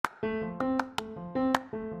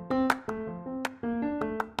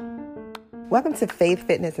Welcome to Faith,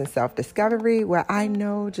 Fitness, and Self-Discovery, where I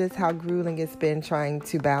know just how grueling it's been trying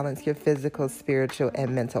to balance your physical, spiritual,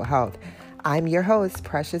 and mental health. I'm your host,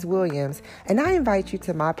 Precious Williams, and I invite you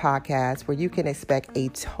to my podcast where you can expect a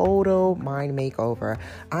total mind makeover.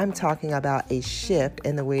 I'm talking about a shift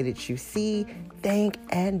in the way that you see, think,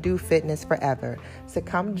 and do fitness forever. So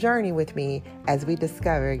come journey with me as we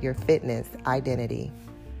discover your fitness identity.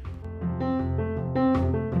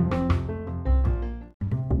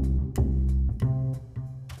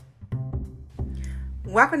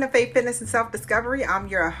 Welcome to Faith, Fitness, and Self-Discovery. I'm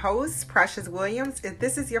your host, Precious Williams. If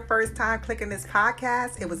this is your first time clicking this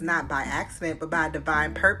podcast, it was not by accident, but by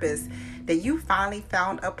divine purpose that you finally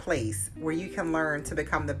found a place where you can learn to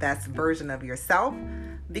become the best version of yourself,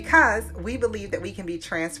 because we believe that we can be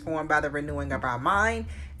transformed by the renewing of our mind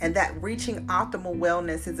and that reaching optimal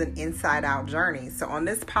wellness is an inside-out journey. So on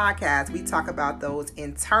this podcast, we talk about those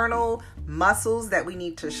internal muscles that we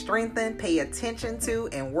need to strengthen, pay attention to,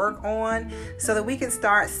 and work on so that we can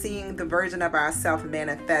start seeing the version of ourselves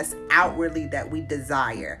manifest outwardly that we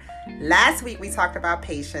desire. Last week, we talked about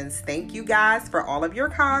patience. Thank you guys for all of your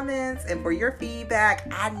comments and for your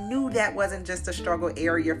feedback. I knew that wasn't just a struggle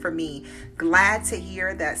area for me. Glad to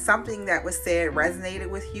hear that something that was said resonated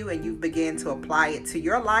with you and you began to apply it to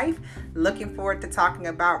your life. Looking forward to talking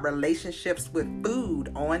about relationships with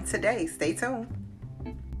food on today. Stay tuned.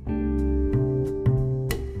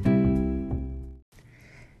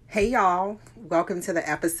 Hey y'all, welcome to the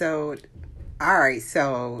episode. All right,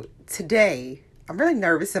 so today I'm really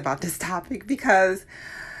nervous about this topic because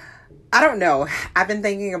I don't know. I've been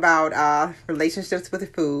thinking about relationships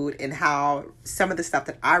with food and how some of the stuff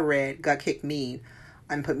that I read gut kicked me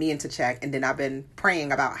and put me into check. And then I've been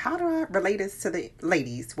praying about how do I relate this to the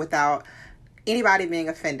ladies without anybody being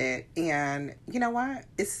offended. And you know what?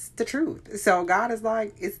 It's the truth. So God is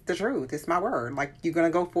like, it's the truth. It's my word. Like, you're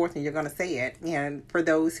going to go forth and you're going to say it. And for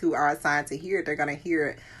those who are assigned to hear it, they're going to hear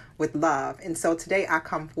it with love. And so today I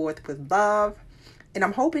come forth with love. And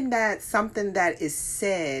I'm hoping that something that is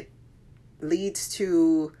said leads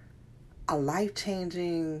to a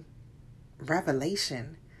life-changing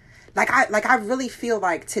revelation. Like I really feel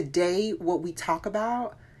like today what we talk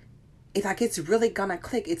about, it's really gonna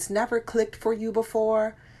click. It's never clicked for you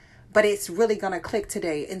before, but it's really gonna click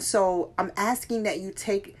today. And so I'm asking that you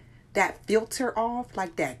take that filter off,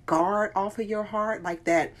 like that guard off of your heart, like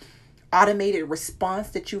that automated response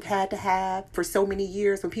that you've had to have for so many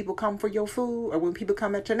years when people come for your food or when people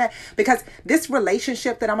come at your neck. Because this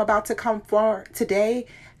relationship that I'm about to come for today,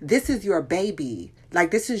 this is your baby.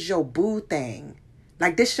 Like, this is your boo thing.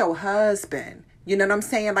 Like, this your husband. You know what I'm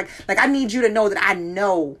saying? Like I need you to know that I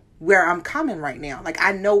know where I'm coming right now. Like,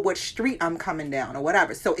 I know what street I'm coming down or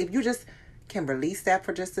whatever. So if you just can release that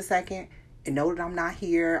for just a second and know that I'm not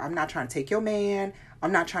here. I'm not trying to take your man.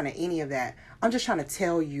 I'm not trying to any of that. I'm just trying to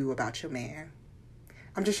tell you about your man.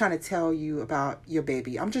 I'm just trying to tell you about your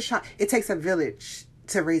baby. It takes a village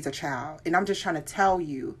to raise a child. And I'm just trying to tell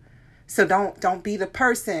you. So don't be the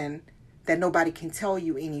person that nobody can tell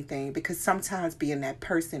you anything, because sometimes being that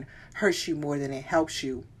person hurts you more than it helps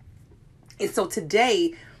you. And so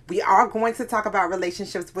today we are going to talk about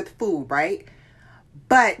relationships with food, right?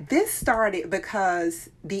 But this started because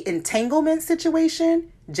the entanglement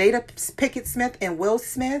situation, Jada Pinkett Smith and Will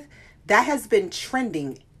Smith, that has been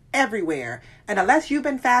trending everywhere. And unless you've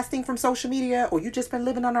been fasting from social media or you just been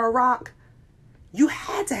living under a rock, you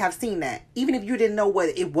had to have seen that, even if you didn't know what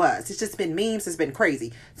it was. It's just been memes. It's been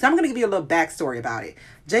crazy. So I'm going to give you a little backstory about it.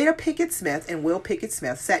 Jada Pinkett Smith and Will Pinkett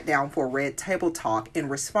Smith sat down for a Red Table Talk in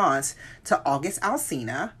response to August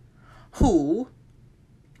Alsina, who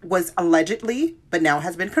was allegedly, but now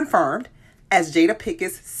has been confirmed, as Jada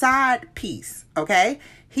Pinkett's side piece, okay?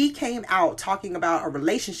 He came out talking about a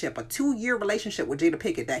relationship, a 2-year relationship with Jada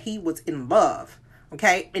Pinkett, that he was in love,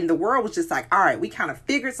 okay? And the world was just like, all right, we kind of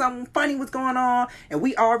figured something funny was going on, and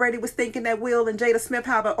we already was thinking that Will and Jada Smith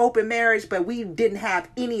have an open marriage, but we didn't have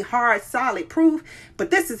any hard, solid proof. But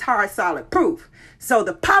this is hard, solid proof. So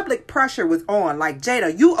the public pressure was on, like,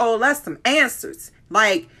 Jada, you owe us some answers.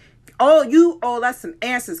 Like, oh, you owe us some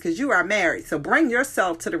answers because you are married. So bring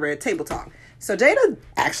yourself to the Red Table Talk. So Jada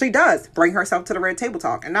actually does bring herself to the Red Table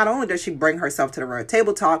Talk. And not only does she bring herself to the Red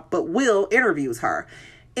Table Talk, but Will interviews her.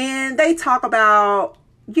 And they talk about,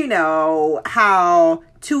 you know, how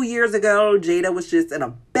 2 years ago, Jada was just in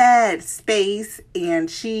a bad space and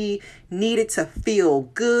she needed to feel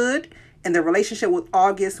good. And the relationship with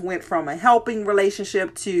August went from a helping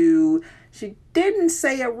relationship to, she didn't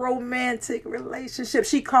say a romantic relationship.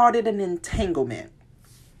 She called it an entanglement.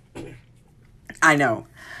 I know.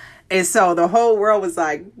 And so the whole world was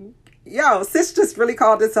like, yo, sis just really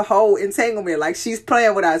called this a whole entanglement. Like, she's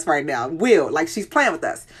playing with us right now. Will, like, she's playing with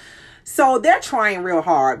us. So they're trying real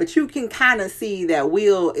hard, but you can kind of see that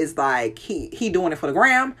Will is like, he doing it for the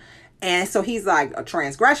gram. And so he's like, a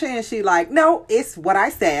transgression. And she like, no, it's what I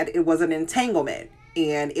said. It was an entanglement.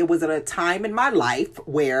 And it was at a time in my life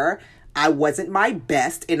where I wasn't my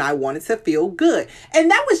best and I wanted to feel good. And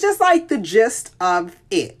that was just like the gist of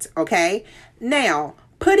it. Okay. Now,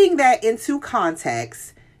 putting that into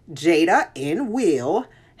context, Jada and Will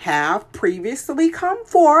have previously come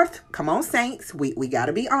forth. Come on, saints. We got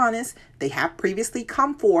to be honest. They have previously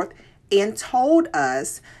come forth and told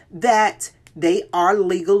us that they are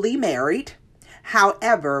legally married.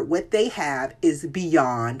 However, what they have is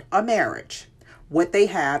beyond a marriage. What they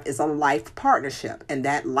have is a life partnership, and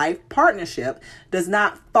that life partnership does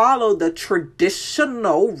not follow the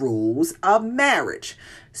traditional rules of marriage.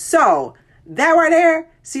 So that right there,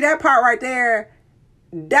 see that part right there,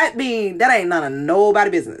 that mean that ain't none of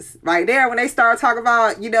nobody business right there. When they start talking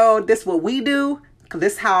about, this what we do,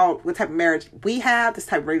 this what type of marriage we have, this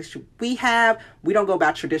type of relationship we have, we don't go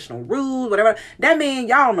by traditional rules, whatever. That mean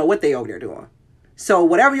y'all don't know what they over there doing. So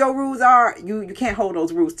whatever your rules are, you can't hold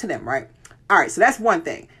those rules to them, right? All right, so that's one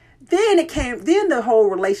thing. Then the whole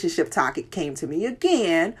relationship topic came to me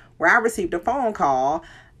again, where I received a phone call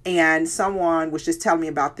and someone was just telling me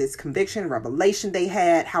about this conviction, revelation they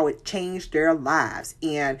had, how it changed their lives.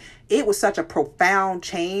 And it was such a profound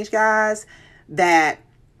change, guys, that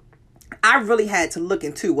I really had to look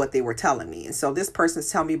into what they were telling me. And so this person's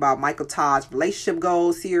telling me about Michael Todd's Relationship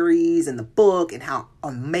Goals series and the book and how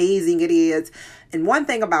amazing it is. And one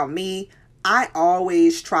thing about me, I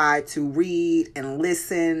always try to read and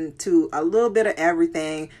listen to a little bit of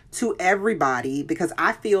everything to everybody, because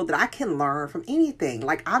I feel that I can learn from anything.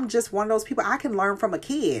 Like, I'm just one of those people. I can learn from a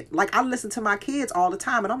kid. Like, I listen to my kids all the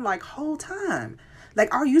time and I'm like, whole time,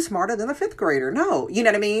 like, are you smarter than a fifth grader? No, you know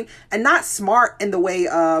what I mean? And not smart in the way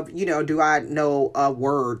of, do I know a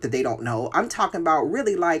word that they don't know? I'm talking about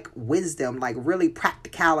really like wisdom, like really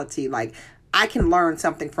practicality. Like, I can learn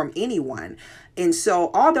something from anyone. And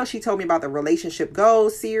so although she told me about the Relationship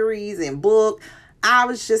Goals series and book, I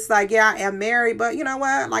was just like, yeah, I am married, but you know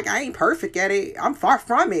what? Like, I ain't perfect at it. I'm far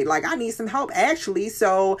from it. Like, I need some help actually.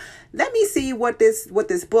 So let me see what this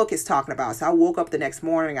book is talking about. So I woke up the next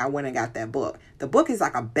morning. I went and got that book. The book is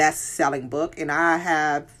like a best-selling book, and I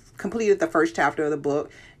have completed the first chapter of the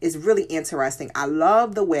book. It's really interesting. I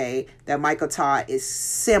love the way that Michael Todd is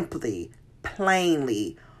simply,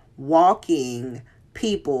 plainly walking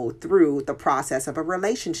people through the process of a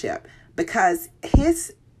relationship, because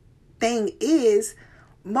his thing is,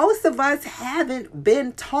 most of us haven't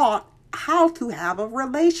been taught how to have a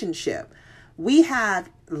relationship. We have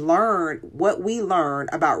learned what we learn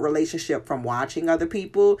about relationship from watching other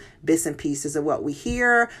people, bits and pieces of what we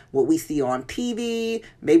hear, what we see on TV,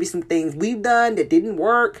 maybe some things we've done that didn't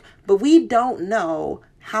work, but we don't know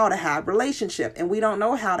how to have relationship. And we don't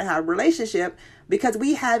know how to have relationship because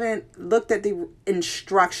we haven't looked at the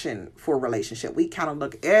instruction for relationship. We kind of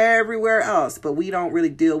look everywhere else, but we don't really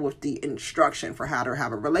deal with the instruction for how to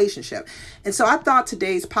have a relationship. And so I thought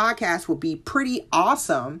today's podcast would be pretty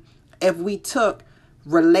awesome if we took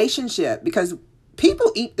relationship, because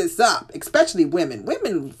people eat this up, especially women.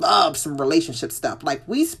 Women love some relationship stuff. Like,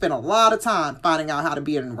 we spend a lot of time finding out how to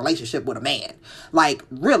be in a relationship with a man. Like,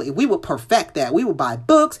 really, we will perfect that. We will buy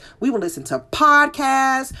books. We will listen to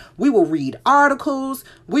podcasts. We will read articles.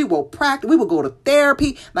 We will practice. We will go to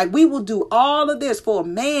therapy. Like, we will do all of this for a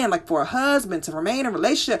man, like for a husband to remain in a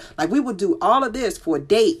relationship. Like, we will do all of this for a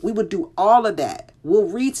date. We will do all of that. We'll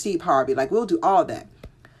read Steve Harvey. Like, we'll do all that.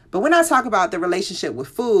 But when I talk about the relationship with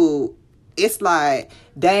food, it's like,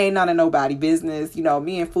 they ain't none of nobody business.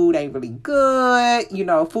 Me and food ain't really good.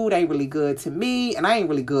 Food ain't really good to me. And I ain't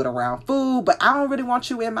really good around food. But I don't really want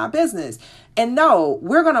you in my business. And no,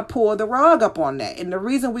 we're going to pull the rug up on that. And the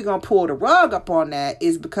reason we're going to pull the rug up on that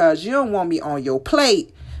is because you don't want me on your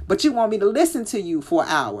plate. But you want me to listen to you for an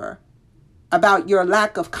hour about your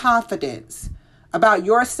lack of confidence, about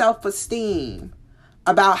your self-esteem,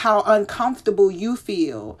 about how uncomfortable you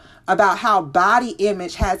feel, about how body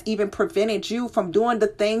image has even prevented you from doing the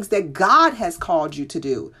things that God has called you to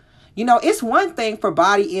do. It's one thing for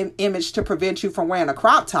body image to prevent you from wearing a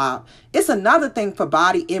crop top. It's another thing for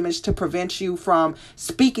body image to prevent you from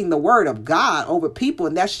speaking the word of God over people,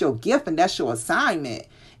 and that's your gift and that's your assignment.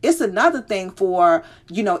 It's another thing for,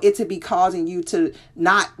 it to be causing you to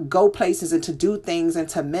not go places and to do things and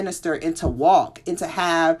to minister and to walk and to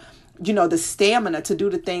have the stamina to do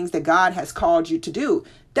the things that God has called you to do.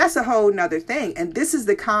 That's a whole nother thing. And this is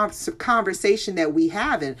the conversation that we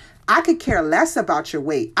have. And I could care less about your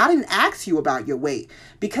weight. I didn't ask you about your weight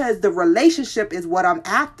because the relationship is what I'm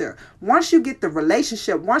after. Once you get the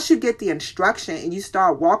relationship, once you get the instruction and you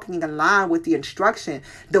start walking in line with the instruction,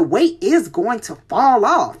 the weight is going to fall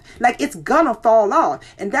off. Like, it's gonna fall off.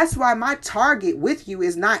 And that's why my target with you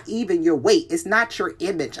is not even your weight. It's not your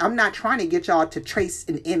image. I'm not trying to get y'all to trace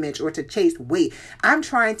an image or to chase weight. I'm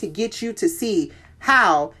trying to get you to see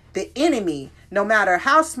how the enemy, no matter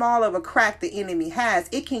how small of a crack the enemy has,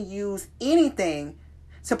 it can use anything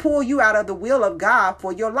to pull you out of the will of God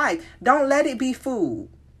for your life. Don't let it be food.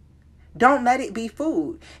 Don't let it be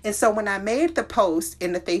food. And so when I made the post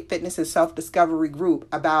in the Faith, Fitness, and Self-Discovery group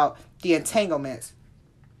about the entanglements,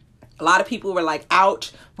 a lot of people were like,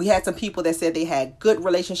 ouch. We had some people that said they had good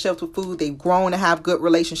relationships with food. They've grown to have good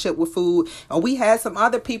relationship with food. And we had some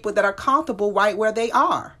other people that are comfortable right where they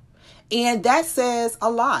are. And that says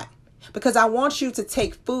a lot, because I want you to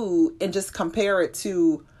take food and just compare it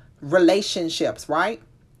to relationships, right?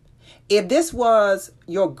 If this was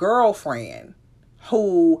your girlfriend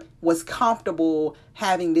who was comfortable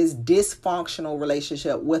having this dysfunctional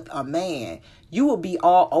relationship with a man, you will be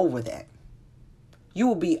all over that. You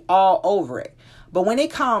will be all over it. But when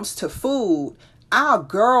it comes to food, our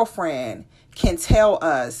girlfriend can tell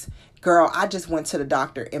us, girl, I just went to the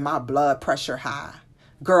doctor and my blood pressure high.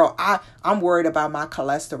 Girl, I'm worried about my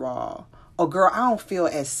cholesterol. Or girl, I don't feel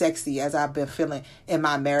as sexy as I've been feeling in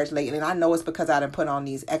my marriage lately. And I know it's because I done put on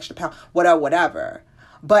these extra pounds, whatever.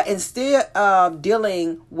 But instead of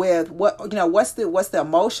dealing with what's the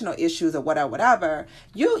emotional issues or whatever,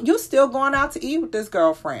 you still going out to eat with this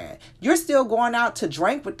girlfriend. You're still going out to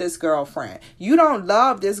drink with this girlfriend. You don't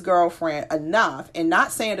love this girlfriend enough. And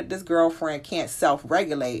not saying that this girlfriend can't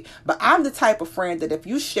self-regulate, but I'm the type of friend that if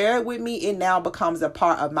you share it with me, it now becomes a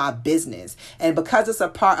part of my business. And because it's a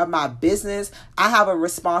part of my business, I have a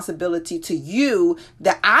responsibility to you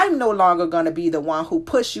that I'm no longer going to be the one who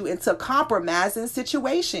push you into compromising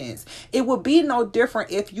situations. It would be no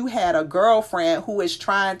different if you had a girlfriend who is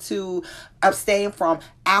trying to abstain from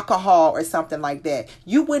alcohol or something like that.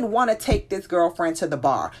 You wouldn't want to take this girlfriend to the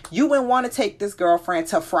bar. You wouldn't want to take this girlfriend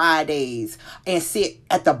to Fridays and sit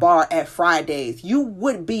at the bar at Fridays. You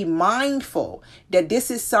would be mindful that this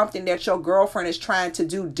is something that your girlfriend is trying to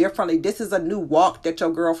do differently. This is a new walk that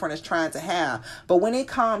your girlfriend is trying to have. But when it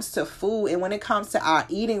comes to food and when it comes to our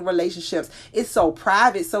eating relationships, it's so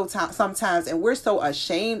private sometimes, and we're so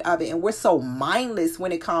ashamed of it, and we're so mindless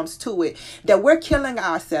when it comes to it, that we're killing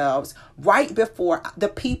ourselves right before the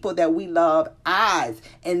people that we love eyes,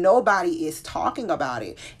 and nobody is talking about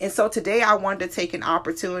it. And so today I wanted to take an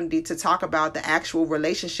opportunity to talk about the actual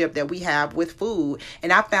relationship that we have with food.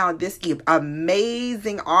 And I found this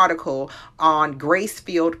amazing article on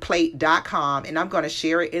gracefieldplate.com, and I'm going to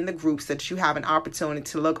share it in the group so that you have an opportunity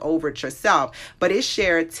to look over it yourself. But it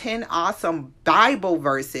shared 10 awesome Bible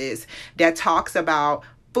verses that talks about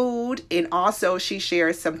food, and also she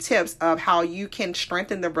shares some tips of how you can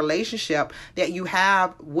strengthen the relationship that you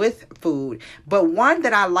have with food. But one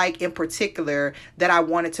that I like in particular that I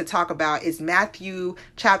wanted to talk about is Matthew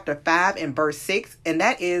chapter 5 and verse 6, and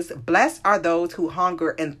that is, blessed are those who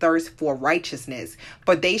hunger and thirst for righteousness,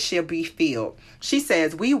 for they shall be filled. She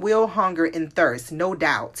says, we will hunger and thirst, no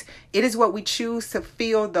doubt. It is what we choose to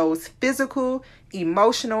fill those physical,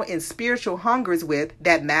 emotional, and spiritual hungers with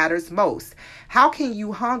that matters most. How can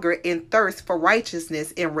you hunger and thirst for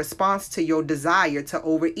righteousness in response to your desire to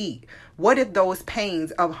overeat? What if those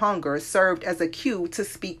pains of hunger served as a cue to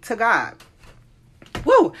speak to God?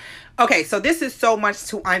 Woo! Okay, so this is so much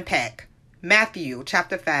to unpack. Matthew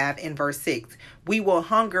chapter 5 and verse 6. We will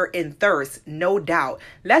hunger and thirst, no doubt.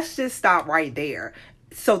 Let's just stop right there.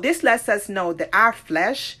 So this lets us know that our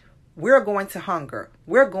flesh, we're going to hunger.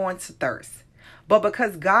 We're going to thirst. But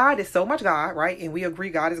because God is so much God, right? And we agree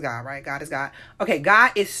God is God, right? God is God. Okay,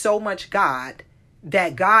 God is so much God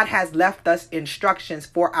that God has left us instructions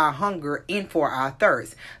for our hunger and for our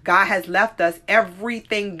thirst. God has left us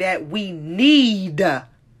everything that we need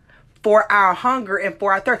for our hunger and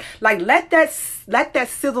for our thirst. Like, let that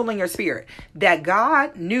sizzle in your spirit, that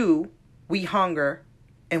God knew we hunger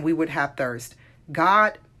and we would have thirst.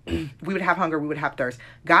 God, we would have hunger, we would have thirst.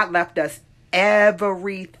 God left us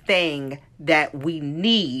everything that we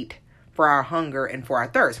need for our hunger and for our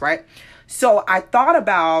thirst, right? So I thought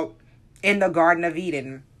about in the Garden of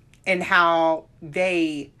Eden and how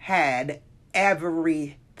they had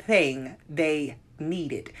everything they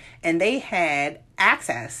needed. And they had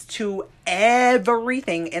access to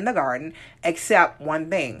everything in the garden except one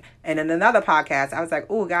thing. And in another podcast, I was like,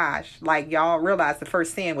 oh gosh, like y'all realize the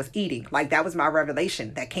first sin was eating. Like that was my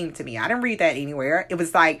revelation that came to me. I didn't read that anywhere. It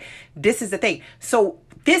was like, this is the thing. So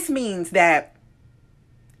this means that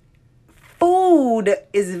food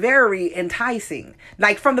is very enticing.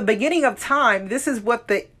 Like from the beginning of time, this is what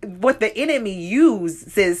the enemy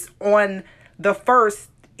uses on the first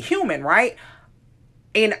human, right?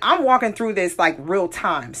 And I'm walking through this like real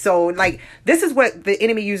time. So like this is what the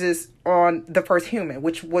enemy uses on the first human,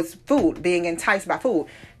 which was food, being enticed by food.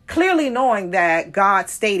 Clearly knowing that God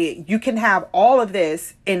stated you can have all of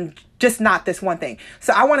this and just not this one thing.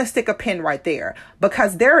 So I want to stick a pin right there,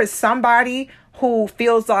 because there is somebody who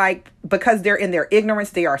feels like because they're in their ignorance,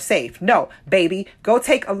 they are safe. No, baby, go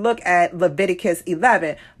take a look at Leviticus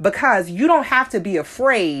 11, because you don't have to be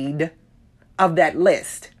afraid of that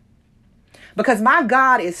list. Because my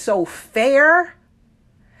God is so fair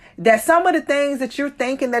that some of the things that you're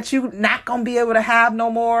thinking that you're not going to be able to have no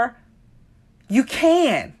more, you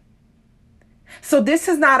can. So this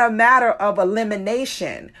is not a matter of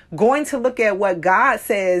elimination. Going to look at what God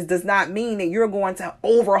says does not mean that you're going to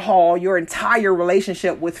overhaul your entire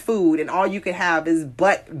relationship with food and all you can have is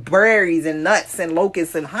berries and nuts and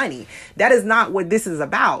locusts and honey. That is not what this is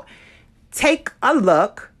about. Take a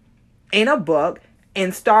look in a book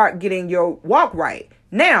and start getting your walk right.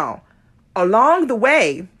 Now, along the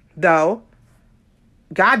way, though,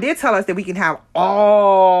 God did tell us that we can have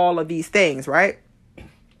all of these things, right?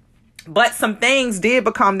 But some things did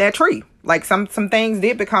become that tree. Like some things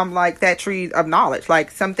did become like that tree of knowledge. Like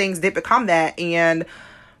some things did become that. And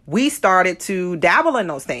we started to dabble in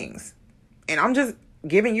those things. And I'm just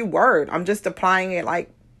giving you word. I'm just applying it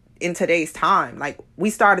like in today's time. Like we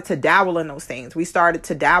started to dabble in those things. We started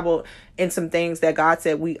to dabble in some things that God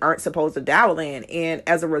said we aren't supposed to dabble in. And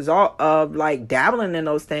as a result of like dabbling in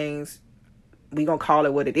those things, we gonna call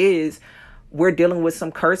it what it is. We're dealing with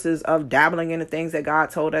some curses of dabbling in the things that God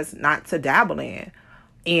told us not to dabble in.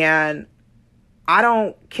 And I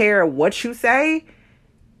don't care what you say.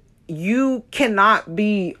 You cannot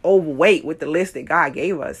be overweight with the list that God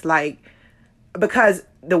gave us. Like, because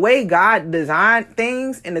the way God designed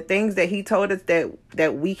things and the things that he told us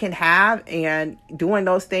that we can have, and doing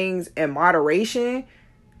those things in moderation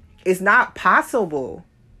is not possible.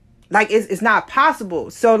 Like it's not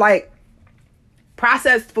possible. So like,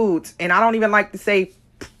 processed foods, and I don't even like to say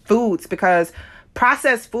foods because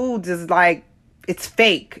processed foods is like, it's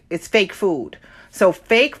fake. It's fake food. So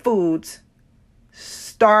fake foods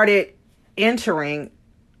started entering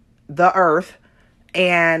the earth,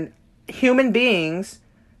 and human beings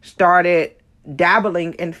started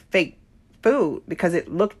dabbling in fake food because it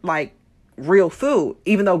looked like real food,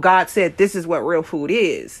 even though God said this is what real food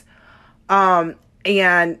is.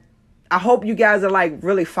 And I hope you guys are like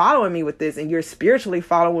really following me with this, and you're spiritually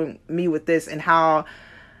following me with this, and how,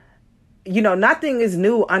 you know, nothing is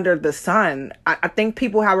new under the sun. I think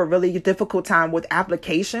people have a really difficult time with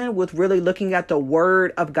application, with really looking at the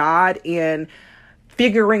word of God and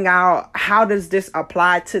figuring out how does this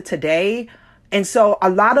apply to today. And so a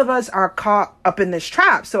lot of us are caught up in this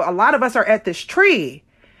trap. So a lot of us are at this tree,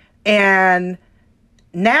 and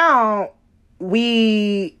now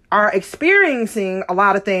we are experiencing a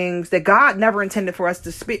lot of things that God never intended for us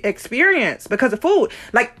to experience because of food.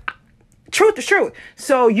 Like, truth is truth.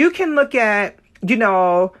 So you can look at, you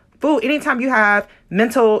know, food. Anytime you have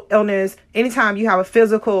mental illness, anytime you have a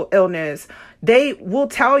physical illness, they will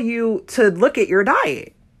tell you to look at your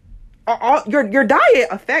diet. Your diet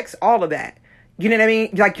affects all of that. You know what I mean?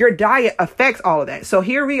 Like your diet affects all of that. So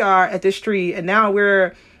here we are at this tree, and now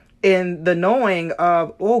we're in the knowing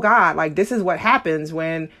of, oh God, like this is what happens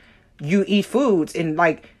when you eat foods and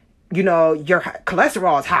like, you know, your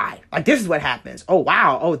cholesterol is high. Like this is what happens. Oh,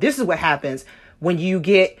 wow. Oh, this is what happens when you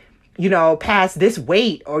get, you know, past this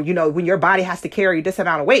weight, or, you know, when your body has to carry this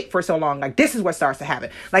amount of weight for so long. Like this is what starts to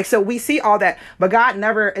happen. Like, so we see all that, but God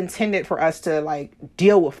never intended for us to like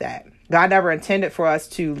deal with that. God never intended for us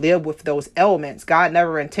to live with those elements. God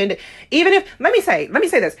never intended, even if, let me say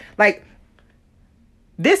this, like,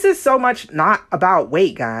 this is so much not about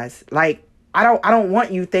weight, guys. Like, I don't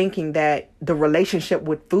want you thinking that the relationship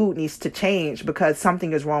with food needs to change because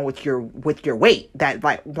something is wrong with your weight. That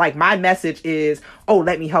like my message is, oh,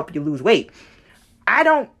 let me help you lose weight.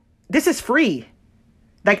 This is free.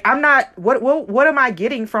 Like, I'm not, what am I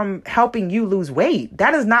getting from helping you lose weight?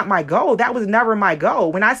 That is not my goal. That was never my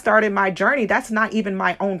goal. When I started my journey, that's not even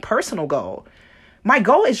my own personal goal. My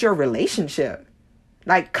goal is your relationship.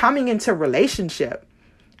 Like, coming into relationship.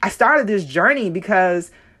 I started this journey because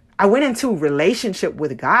I went into relationship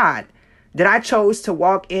with God. that I chose to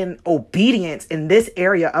walk in obedience in this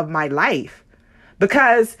area of my life,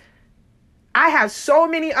 because I have so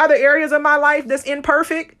many other areas of my life that's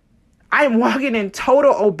imperfect. I am walking in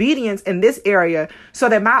total obedience in this area so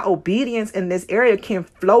that my obedience in this area can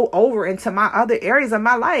flow over into my other areas of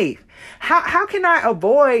my life. How can I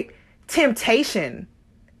avoid temptation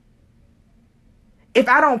if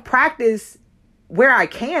I don't practice where I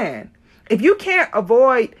can? If you can't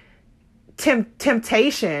avoid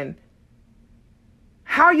temptation,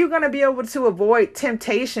 how are you going to be able to avoid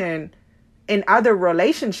temptation in other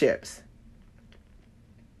relationships?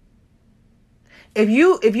 If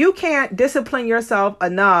you can't discipline yourself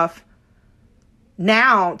enough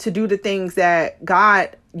now to do the things that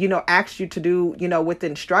God, asked you to do, with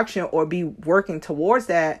instruction, or be working towards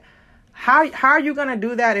that, how are you going to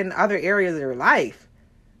do that in other areas of your life?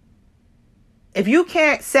 If you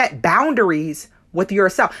can't set boundaries with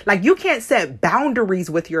yourself, like you can't set boundaries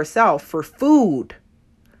with yourself for food,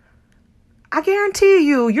 I guarantee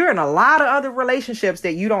you're in a lot of other relationships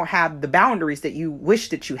that you don't have the boundaries that you wish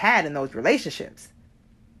that you had in those relationships.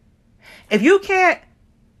 If you can't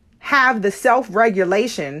have the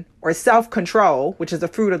self-regulation or self-control, which is the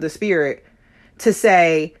fruit of the Spirit, to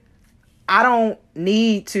say, I don't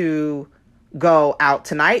need to go out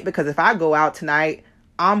tonight, because if I go out tonight,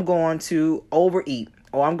 I'm going to overeat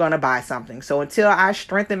or I'm going to buy something. So until I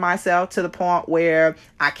strengthen myself to the point where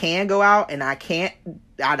I can go out and I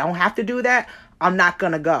don't have to do that, I'm not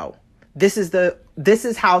going to go. This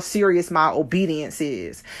is how serious my obedience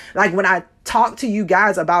is. Like when I talk to you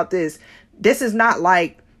guys about this is not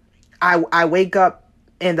like I wake up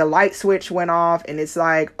and the light switch went off and it's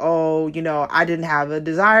like, oh, I didn't have a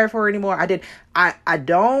desire for it anymore. I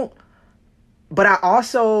don't, but I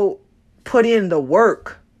also put in the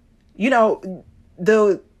work.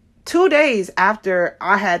 The 2 days after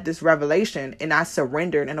I had this revelation and I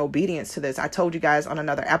surrendered in obedience to this, I told you guys on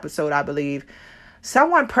another episode, I believe,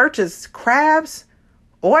 someone purchased crabs,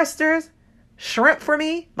 oysters, shrimp for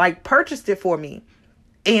me, like purchased it for me,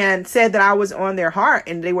 and said that I was on their heart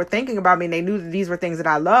and they were thinking about me and they knew that these were things that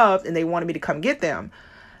I loved and they wanted me to come get them.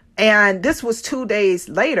 And this was 2 days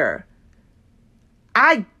later.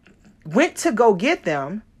 I went to go get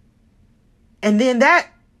them, and then that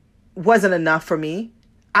wasn't enough for me.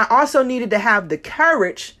 I also needed to have the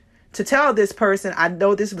courage to tell this person, I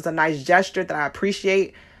know this was a nice gesture that I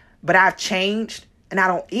appreciate, but I've changed and I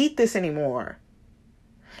don't eat this anymore.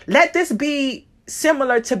 Let this be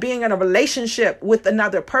similar to being in a relationship with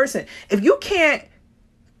another person. If you can't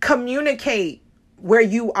communicate where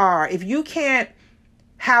you are, if you can't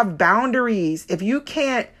have boundaries, if you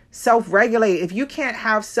can't self-regulate, if you can't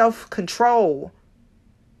have self-control,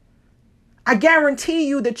 I guarantee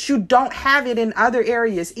you that you don't have it in other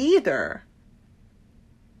areas either.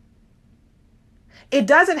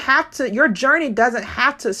 Your journey doesn't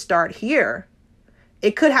have to start here.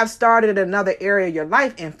 It could have started in another area of your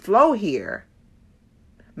life and flow here.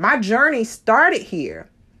 My journey started here.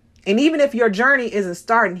 And even if your journey isn't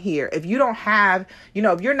starting here, if you don't have,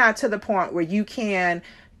 if you're not to the point where you can,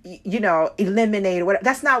 eliminate whatever,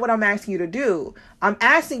 that's not what I'm asking you to do. I'm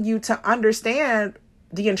asking you to understand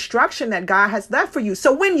the instruction that God has left for you.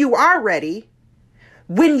 So when you are ready,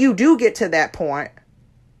 when you do get to that point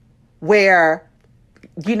where,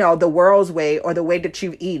 the world's way or the way that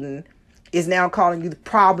you've eaten is now calling you the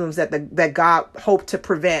problems that God hoped to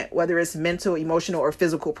prevent, whether it's mental, emotional, or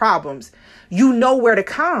physical problems, you know where to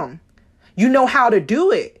come. You know how to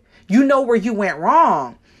do it. You know where you went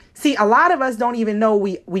wrong. See, a lot of us don't even know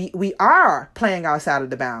we are playing outside of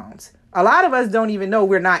the bounds. A lot of us don't even know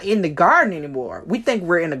we're not in the garden anymore. We think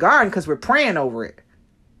we're in the garden because we're praying over it.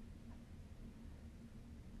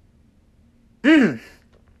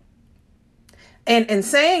 And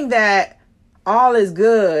saying that all is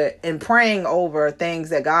good and praying over things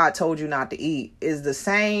that God told you not to eat is the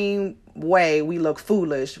same way we look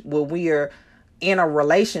foolish when we are in a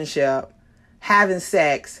relationship, having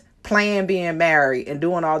sex, playing being married, and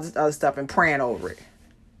doing all this other stuff and praying over it.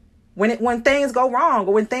 When things go wrong,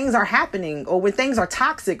 or when things are happening, or when things are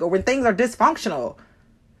toxic, or when things are dysfunctional,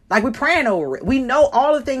 like we're praying over it. We know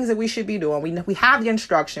all the things that we should be doing. We have the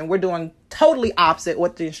instruction. We're doing totally opposite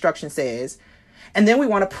what the instruction says. And then we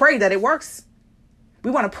want to pray that it works.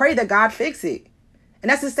 We want to pray that God fix it. And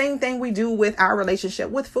that's the same thing we do with our relationship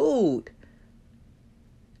with food.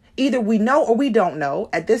 Either we know or we don't know.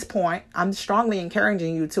 At this point, I'm strongly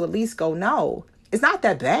encouraging you to at least go no. It's not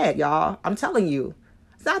that bad, y'all. I'm telling you.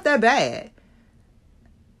 It's not that bad.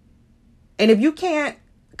 And if you can't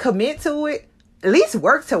commit to it, at least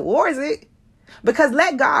work towards it. Because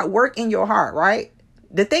let God work in your heart, right?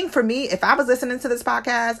 The thing for me, if I was listening to this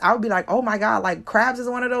podcast, I would be like, oh my God, like crabs is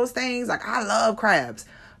one of those things. Like I love crabs.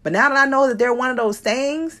 But now that I know that they're one of those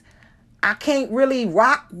things, I can't really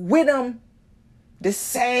rock with them the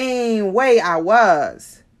same way I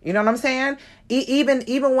was. You know what I'm saying?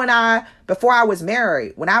 Even when before I was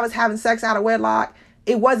married, when I was having sex out of wedlock,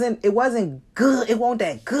 it wasn't good. It wasn't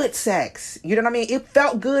that good sex. You know what I mean? It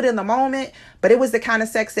felt good in the moment, but it was the kind of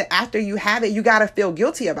sex that after you have it, you got to feel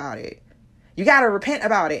guilty about it. You got to repent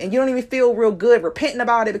about it. And you don't even feel real good repenting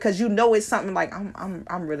about it because you know it's something like,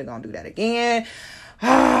 I'm really going to do that again.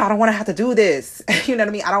 I don't want to have to do this. You know what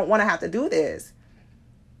I mean? I don't want to have to do this.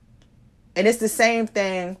 And it's the same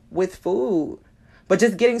thing with food. But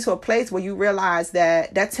just getting to a place where you realize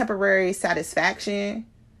that temporary satisfaction,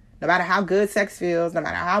 no matter how good sex feels, no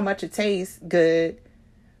matter how much it tastes good,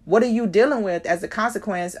 what are you dealing with as a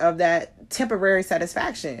consequence of that temporary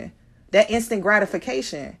satisfaction, that instant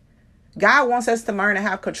gratification? God wants us to learn to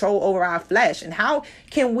have control over our flesh. And how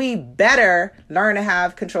can we better learn to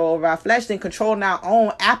have control over our flesh than controlling our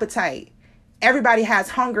own appetite? Everybody has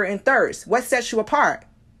hunger and thirst. What sets you apart?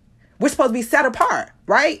 We're supposed to be set apart,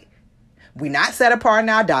 right? We're not set apart in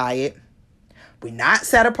our diet. We're not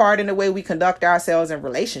set apart in the way we conduct ourselves in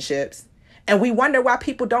relationships. And we wonder why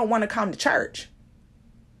people don't want to come to church.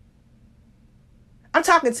 I'm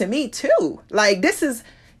talking to me too. Like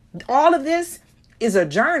all of this is a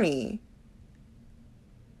journey.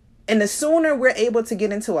 And the sooner we're able to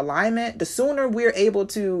get into alignment, the sooner we're able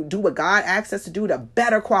to do what God asks us to do, the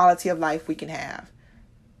better quality of life we can have.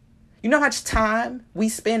 You know how much time we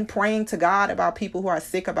spend praying to God about people who are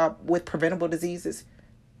sick with preventable diseases?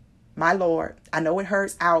 My Lord, I know it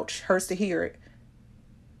hurts. Ouch, hurts to hear it.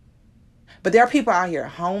 But there are people out here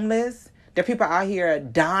homeless. There are people out here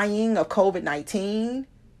dying of COVID-19.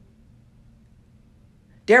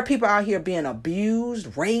 There are people out here being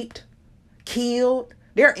abused, raped, killed.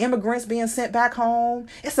 There are immigrants being sent back home.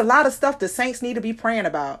 It's a lot of stuff the saints need to be praying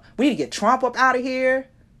about. We need to get Trump up out of here.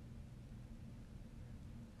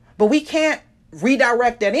 But we can't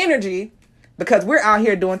redirect that energy because we're out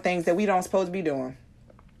here doing things that we don't supposed to be doing.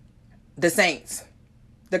 The saints,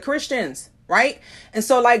 the Christians, right? And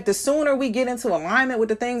so like the sooner we get into alignment with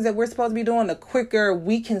the things that we're supposed to be doing, the quicker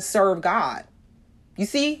we can serve God. You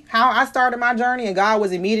see how I started my journey and God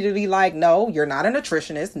was immediately like, no, you're not a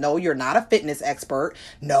nutritionist. No, you're not a fitness expert.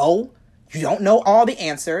 No, you don't know all the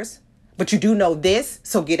answers, but you do know this.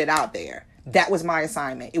 So get it out there. That was my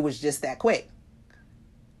assignment. It was just that quick.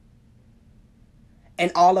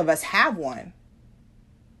 And all of us have one.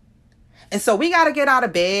 And so we got to get out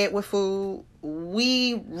of bed with food.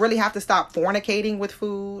 We really have to stop fornicating with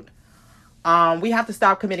food. We have to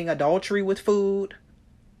stop committing adultery with food.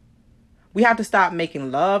 We have to stop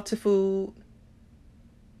making love to food.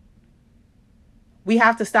 We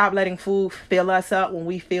have to stop letting food fill us up when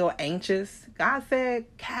we feel anxious. God said,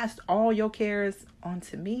 cast all your cares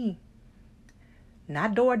onto me.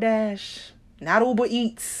 Not DoorDash, not Uber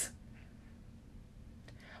Eats.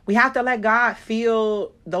 We have to let God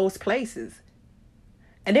fill those places.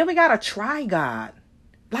 And then we got to try God.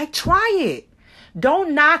 Like, try it.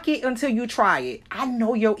 Don't knock it until you try it. I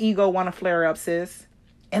know your ego want to flare up, sis.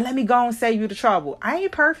 And let me go and save you the trouble. I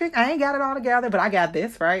ain't perfect. I ain't got it all together, but I got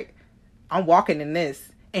this, right? I'm walking in this.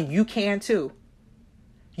 And you can too.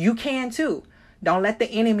 You can too. Don't let the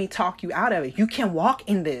enemy talk you out of it. You can walk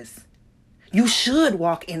in this. You should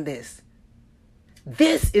walk in this.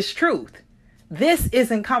 This is truth. This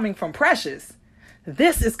isn't coming from Precious.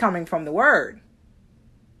 This is coming from the Word.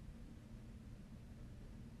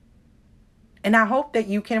 And I hope that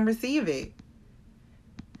you can receive it.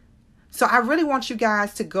 So I really want you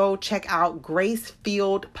guys to go check out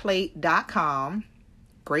gracefieldplate.com.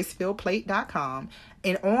 gracefieldplate.com.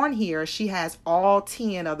 And on here, she has all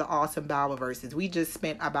 10 of the awesome Bible verses. We just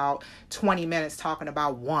spent about 20 minutes talking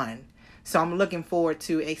about one. So I'm looking forward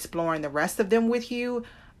to exploring the rest of them with you.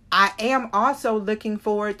 I am also looking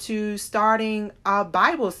forward to starting a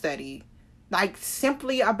Bible study, like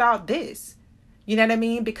simply about this. You know what I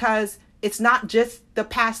mean? Because it's not just the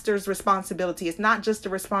pastor's responsibility. It's not just the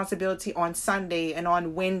responsibility on Sunday and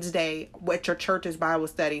on Wednesday at your church's Bible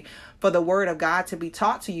study for the Word of God to be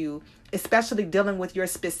taught to you, especially dealing with your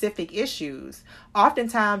specific issues.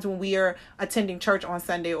 Oftentimes when we are attending church on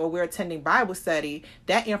Sunday or we're attending Bible study,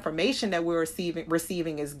 that information that we're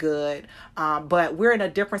receiving is good. But we're in a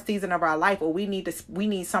different season of our life where we need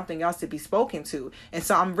something else to be spoken to. And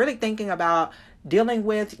so I'm really thinking about dealing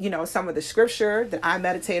with, some of the scripture that I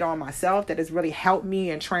meditate on myself that has really helped me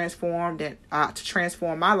and transformed and to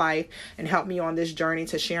transform my life and help me on this journey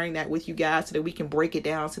to sharing that with you guys so that we can break it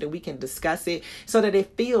down, so that we can discuss it, so that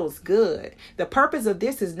it feels good. The purpose of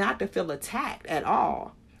this is not to feel attacked at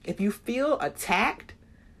all. If you feel attacked,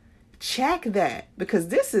 check that, because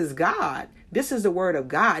this is God. This is the word of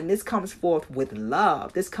God, and this comes forth with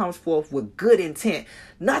love. This comes forth with good intent.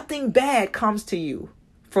 Nothing bad comes to you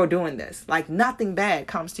for doing this. Like, nothing bad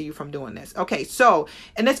comes to you from doing this. Okay, so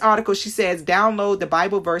in this article, she says, download the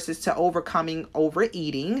Bible verses to overcoming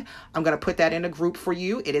overeating. I'm going to put that in a group for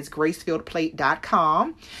you. It is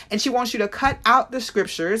gracefieldplate.com. And she wants you to cut out the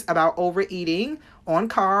scriptures about overeating on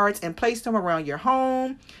cards and place them around your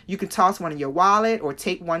home. You can toss one in your wallet or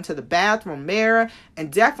take one to the bathroom mirror,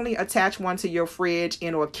 and definitely attach one to your fridge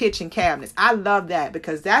and or kitchen cabinets. I love that,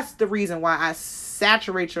 because that's the reason why I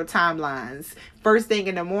saturate your timelines first thing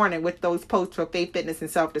in the morning with those posts for faith, fitness,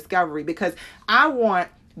 and self-discovery, because I want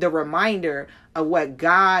the reminder of what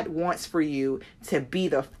God wants for you to be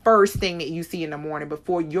the first thing that you see in the morning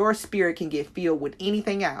before your spirit can get filled with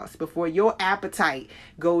anything else, before your appetite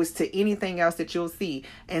goes to anything else that you'll see.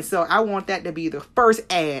 And so I want that to be the first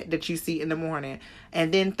ad that you see in the morning.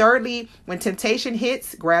 And then thirdly, when temptation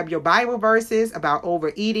hits, grab your Bible verses about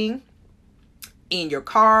overeating in your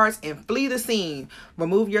cards and flee the scene.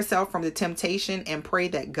 Remove yourself from the temptation and pray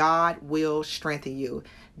that God will strengthen you.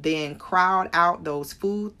 Then crowd out those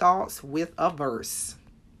food thoughts with a verse.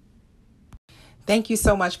 Thank you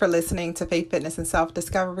so much for listening to Faith, Fitness, and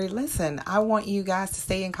Self-Discovery. Listen, I want you guys to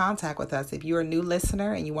stay in contact with us. If you're a new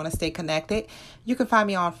listener and you want to stay connected, you can find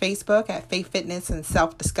me on Facebook at Faith, Fitness, and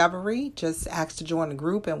Self-Discovery. Just ask to join the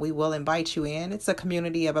group and we will invite you in. It's a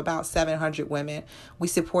community of about 700 women. We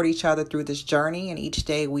support each other through this journey, and each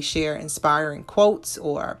day we share inspiring quotes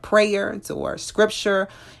or prayers or scripture,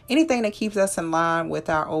 anything that keeps us in line with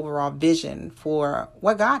our overall vision for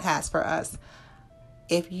what God has for us.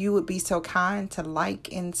 If you would be so kind to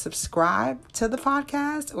like and subscribe to the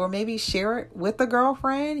podcast, or maybe share it with a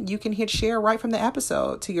girlfriend, you can hit share right from the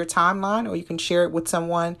episode to your timeline, or you can share it with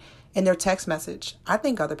someone in their text message. I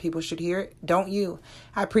think other people should hear it. Don't you?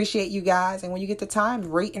 I appreciate you guys. And when you get the time,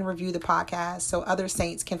 rate and review the podcast so other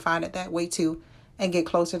saints can find it that way too and get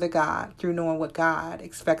closer to God through knowing what God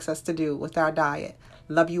expects us to do with our diet.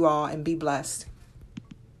 Love you all and be blessed.